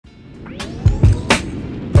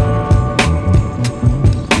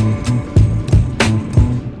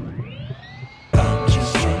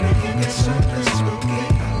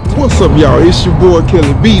What's up, y'all? It's your boy Kelly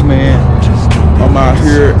B, man. I'm out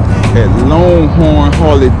here at Longhorn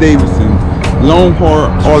Harley Davidson. Longhorn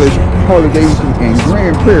Harley Davidson in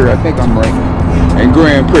Grand Prairie. I think I'm right. In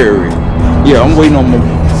Grand Prairie. Yeah, I'm waiting on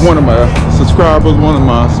one of my subscribers, one of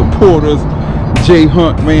my supporters, Jay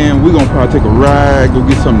Hunt, man. We're gonna probably take a ride, go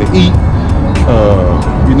get something to eat.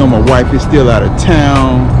 You know, my wife is still out of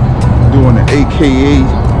town doing the AKA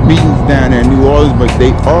meetings down there in New Orleans, but they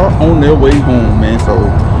are on their way home, man. So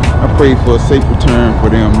I pray for a safe return for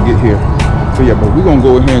them to get here. So yeah, but we're gonna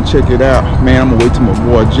go ahead and check it out, man. I'm gonna wait till my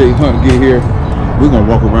boy Jay Hunt get here. We're gonna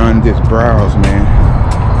walk around and just browse, man.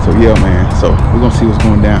 So yeah, man. So we're gonna see what's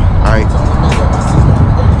going down. All right.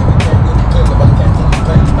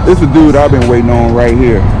 This is a dude I've been waiting on right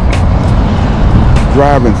here.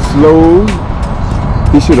 Driving slow.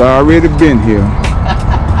 He should have already been here.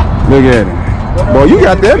 Look at him. Boy, you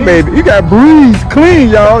got that, baby. You got breeze clean,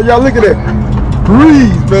 y'all. Y'all look at that.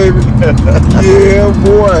 Breeze, baby. Yeah,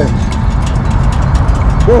 boy.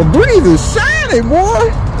 Boy, breeze is shiny, boy.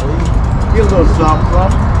 Get a little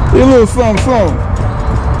something. Get a little something.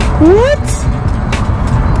 What?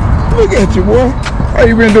 Look at you, boy. How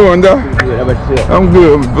you been doing, dog? Good. How about yourself? I'm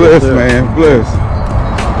good. I'm blessed, Yes, man. Blessed.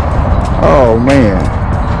 Oh,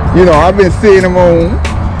 man. You know, I've been seeing him on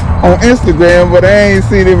Instagram, but I ain't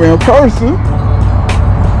seen him in person.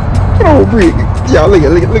 Oh, breathe. Y'all look at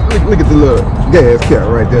the little gas cap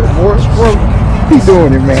right there. Boy, he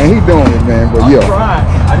doing it, man. He doing it, man. But yeah. Right.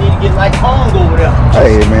 I need to get like Hong over there.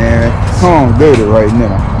 Hey, man. Hong dirty right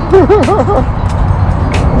now.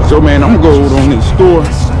 So, man, I'm gonna go on this store.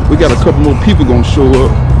 We got a couple more people gonna show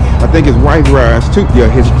up. I think his wife rides too.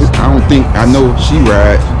 Yeah, I know she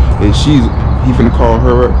rides. And he finna call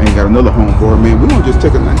her and got another homeboy. Man, we're gonna just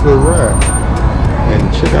take a nice little ride and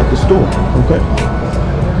check out the store, okay?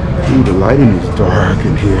 Ooh, the lighting is dark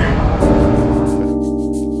in here.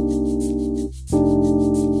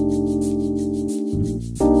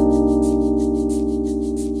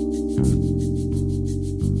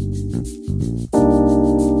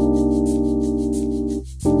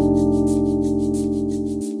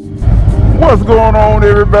 What's going on,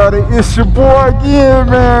 everybody? It's your boy again,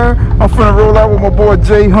 man. I'm finna roll out with my boy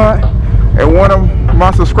Jay Hunt and one of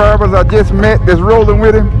my subscribers I just met that's rolling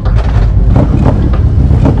with him.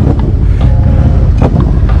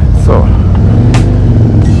 So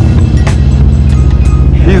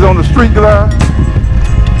he's on the street glide.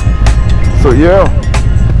 So yeah.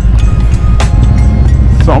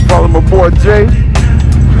 So I'm following my boy Jay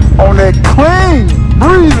on that clean.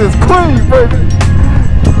 Breeze is clean, baby.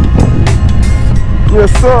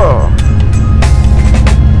 Yes, sir.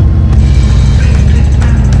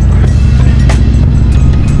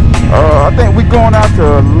 I think we're going out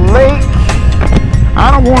to Lake. I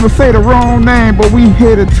don't want to say the wrong name, but we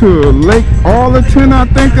headed to Lake Arlington. I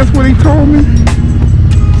think that's what he told me.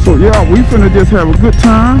 So yeah, we finna just have a good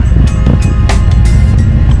time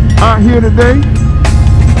out here today.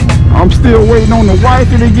 I'm still waiting on the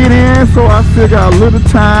wifey to get in, so I still got a little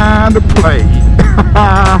time to play.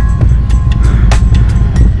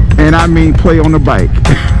 And I mean play on the bike.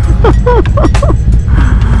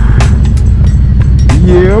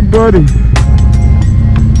 Yeah, buddy.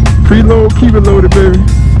 Preload, keep it loaded, baby.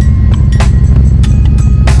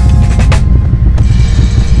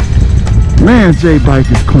 Man, Jay bike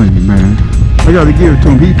is clean, man. I gotta give it to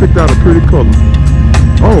him. He picked out a pretty color.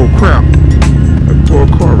 Oh, crap. That poor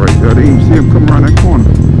car right there. They didn't even see him come around that corner.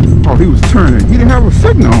 Oh, he was turning. He didn't have a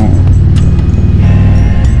signal on.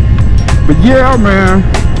 But yeah, man.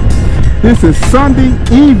 This is Sunday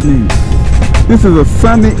evening. This is a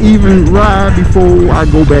Sunday evening ride before I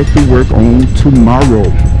go back to work on tomorrow.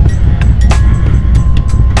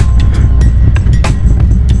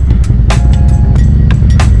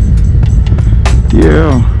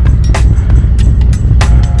 Yeah.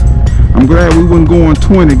 I'm glad we wasn't going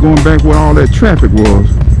 20, going back where all that traffic was.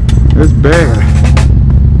 That's bad.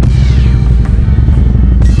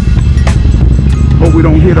 Hope we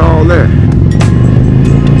don't hit all that.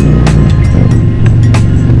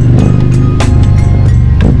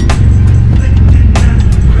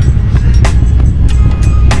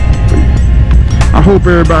 I hope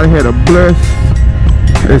everybody had a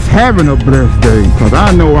is having a blessed day, because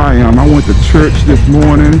I know I am. I went to church this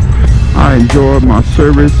morning. I enjoyed my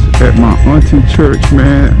service at my auntie church,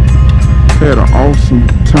 man. Had an awesome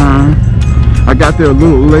time. I got there a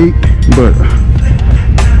little late, but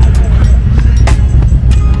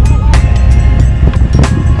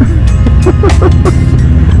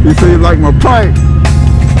you say you like my pipe?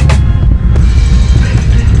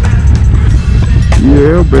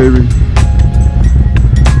 Yeah, baby.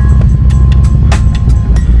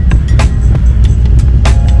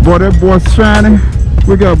 Boy, that boy's shining.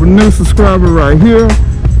 We got a new subscriber right here,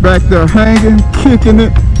 back there hanging, kicking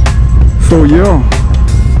it. So yeah.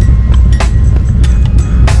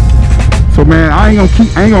 So man, I ain't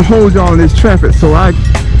gonna hold y'all in this traffic. So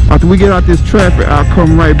after we get out this traffic, I'll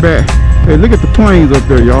come right back. Hey, look at the planes up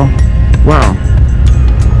there, y'all. Wow.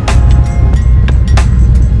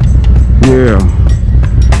 Yeah.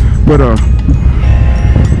 But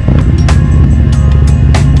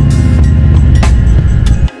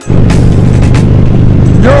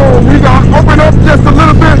yo, we gonna open up just a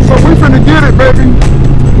little bit, so we finna get it, baby.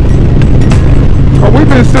 We've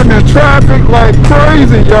been sitting in traffic like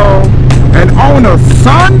crazy, y'all. And on a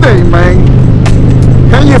Sunday, man.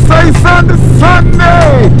 Can you say Sunday?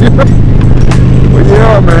 Sunday! But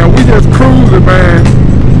yeah, man, we just cruising, man.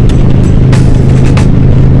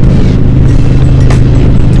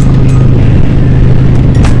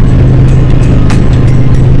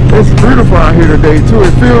 It's beautiful out here today, too.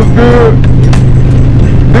 It feels good.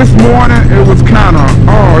 This morning, it was kind of,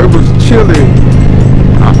 it was chilly.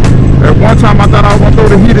 At one time I thought I was going to throw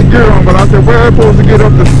the heated gear on, but I said, well, it's supposed to get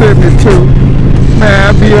up to 72. Man,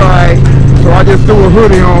 I'll be alright. So I just threw a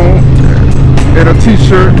hoodie on and a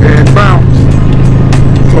t-shirt and bounced.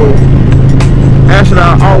 So, actually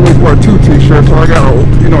I always wear two t-shirts, so I got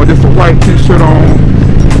just a white t-shirt on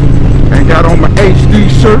and got on my HD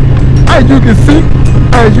shirt. As you can see,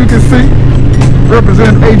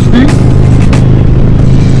 represent HD.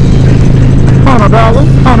 $100.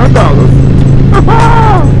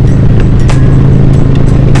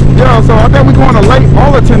 Yeah, so I think we're going to Lake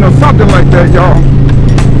Arlington or something like that, y'all.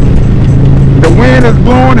 The wind is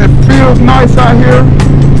blowing, it feels nice out here.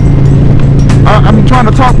 I'm trying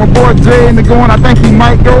to talk my boy Jay into going. I think he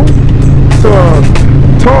might go to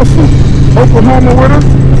Tulsa, Oklahoma with us.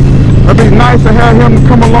 It'd be nice to have him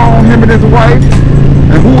come along, him and his wife,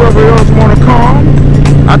 and whoever else want to come.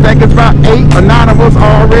 I think it's about 8 or 9 of us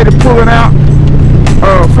already pulling out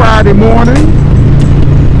Friday morning,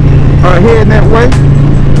 heading that way.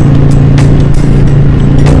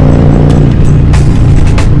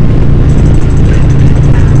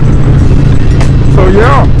 So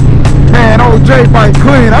yeah, man, old Jay bike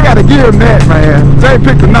clean. I gotta give him that, man. Jay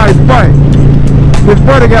picked a nice bike. His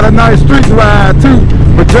buddy got a nice street ride too,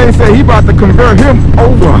 but Jay said he about to convert him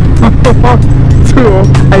over to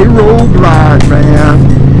a road glide,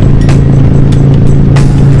 man.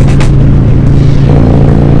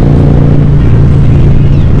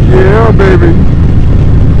 Yeah, baby.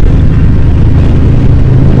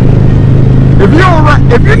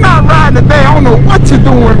 If you're not riding today, I don't know what you're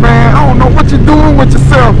doing, man. I don't know what you're doing with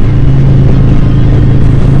yourself.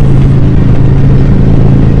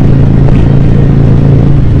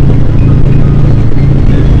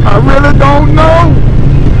 I really don't know.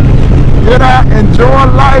 Get out, enjoy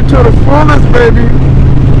life to the fullest, baby.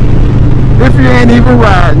 If you ain't even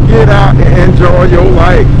riding, get out and enjoy your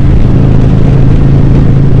life.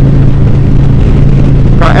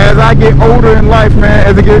 As I get older in life, man,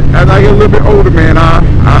 as I get a little bit older, man, I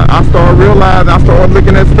start realizing, I start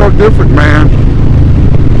looking at stuff different, man.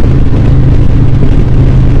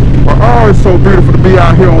 But it's so beautiful to be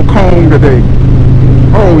out here on Cone today.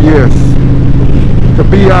 Oh yes, to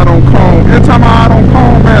be out on Cone. Anytime I'm out on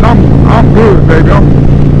Cone, man, I'm good, baby.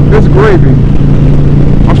 It's gravy.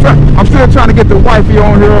 I'm still trying to get the wifey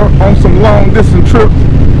on here on some long distance trips.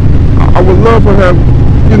 I would love for her,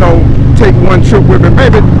 take one trip with me.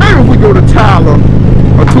 Maybe if we go to Tyler,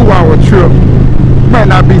 a 2-hour trip, might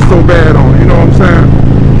not be so bad on it, you know what I'm saying?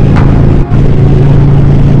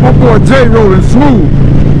 My boy Jay rolling smooth.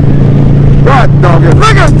 Right, dog.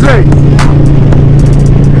 Look at Jay.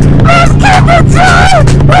 Let's keep it, Jay!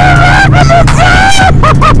 We're rapping it, Jay!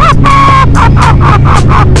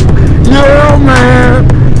 Yeah, man.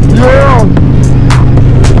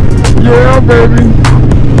 Yeah, baby.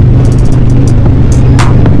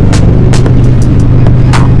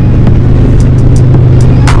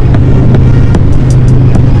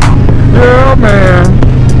 Yeah, man.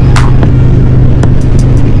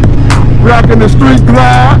 Rocking the street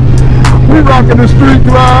glide. We rocking the street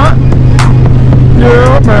glide.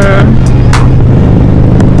 Yeah, man.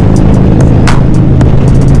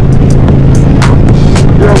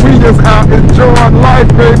 Yeah, we just out enjoying life,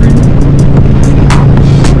 baby.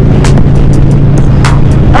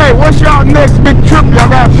 Hey, what's y'all next big trip y'all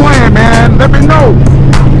got planned, man? Let me know.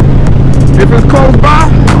 If it's close by,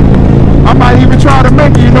 I might even try to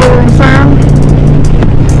make it, you know what I'm saying?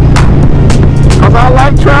 Cause I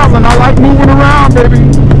like traveling, I like moving around, baby.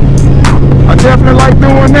 I definitely like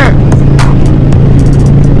doing that.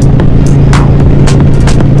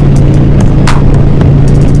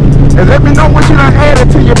 And let me know what you done added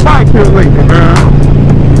to your bike here lately, man.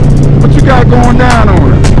 got going down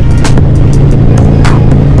on it?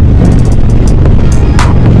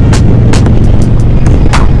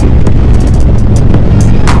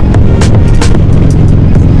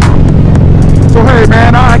 So hey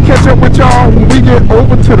man, I'll catch up with y'all when we get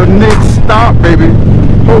over to the next stop, baby.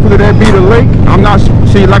 Hopefully that be the lake. I'm not,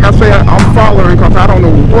 see, like I say, I'm following because I don't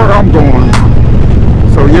know where I'm going.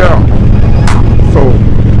 So yeah. So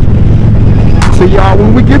see y'all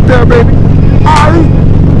when we get there, baby. Alright,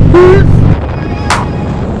 peace.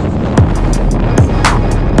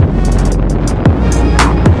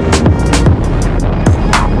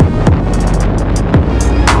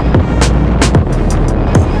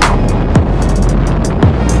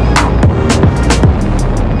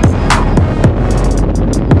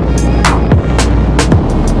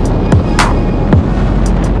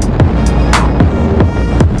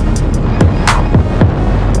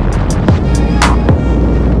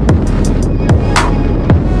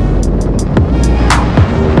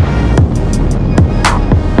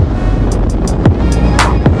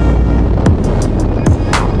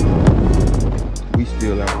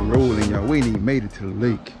 Made it to the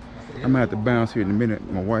lake. I'm gonna have to bounce here in a minute.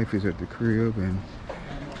 My wife is at the crib and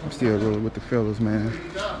I'm still rolling with the fellas, man.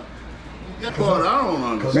 Well, I don't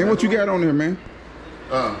understand. Man, what you got on there, man?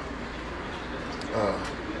 Well,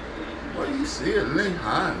 you see it, link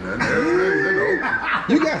high,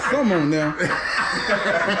 nothing. You got some on there.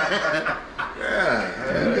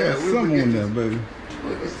 You got some on there, baby.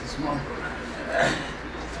 Look at the small.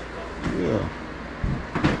 Yeah.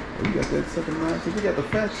 You got that second line. So we got the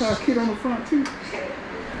fat tire kit on the front too.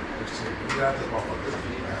 Yeah,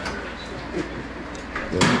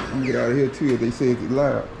 you get out of here too if they say it's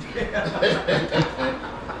loud.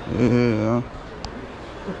 Yeah.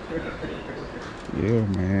 Yeah,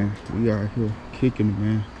 man. We out here kicking it,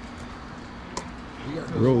 man.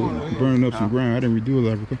 Rolling, burning up some ground. I didn't redo a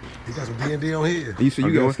lot of it. You got some D&D on here. You said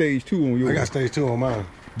you got stage 2 on yours. I got stage 2 on mine.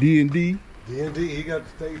 D&D. D&D. He got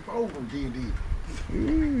stage 4 from D&D.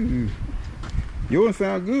 Yours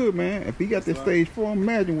sound good, man. If he got that stage 4,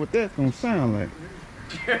 imagine what that's gonna sound like.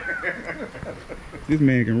 This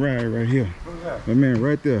man can ride right here. That man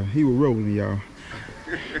right there, he was rolling, y'all.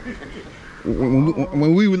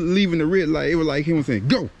 When we were leaving the red light, it was like him saying,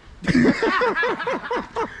 "Go!" You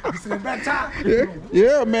see the back tire?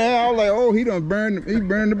 Yeah, man. I was like, "Oh, he burned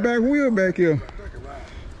the back wheel back here."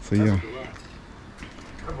 So yeah.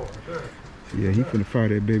 Yeah, he finna fire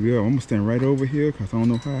that baby up. I'm gonna stand right over here because I don't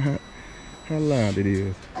know how loud it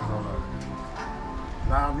is.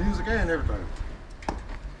 Loud music and everything.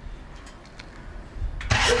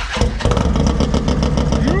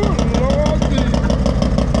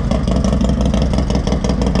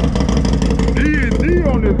 D&D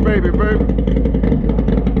on this baby.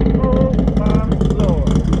 Oh my Lord.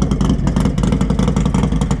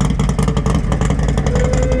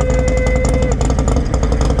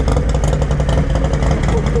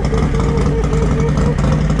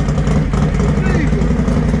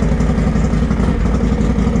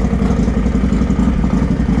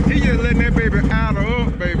 He just letting that baby out of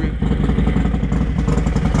up, baby.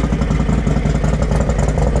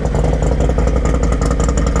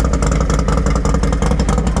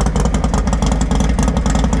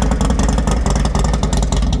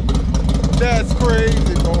 That's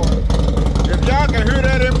crazy, boy. If y'all can hear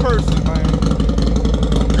that in person, man.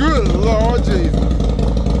 Good Lord Jesus.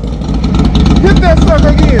 Hit that sucker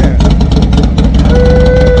again.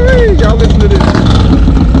 Hey, y'all listen to this.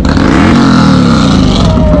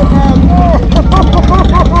 Oh my Lord.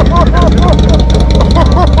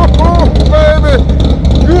 Baby.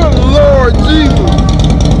 Good Lord Jesus.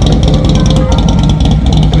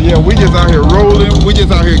 So yeah, we just out here rolling. We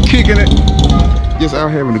just out here kicking it. Just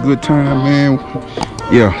out having a good time, man.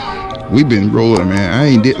 Yeah, we been rolling, man. I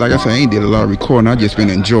ain't did a lot of recording. I just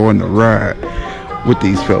been enjoying the ride with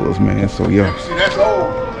these fellas, man. So yeah. See, that's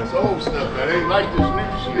old. That's old stuff. That ain't like this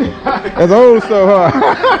new shit. That's old stuff, huh?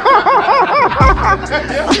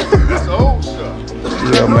 That's old stuff.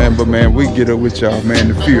 Yeah, man. But man, we get up with y'all, man. In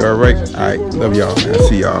the few, all right. All right, love y'all, man.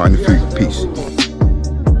 See y'all in the few. Peace.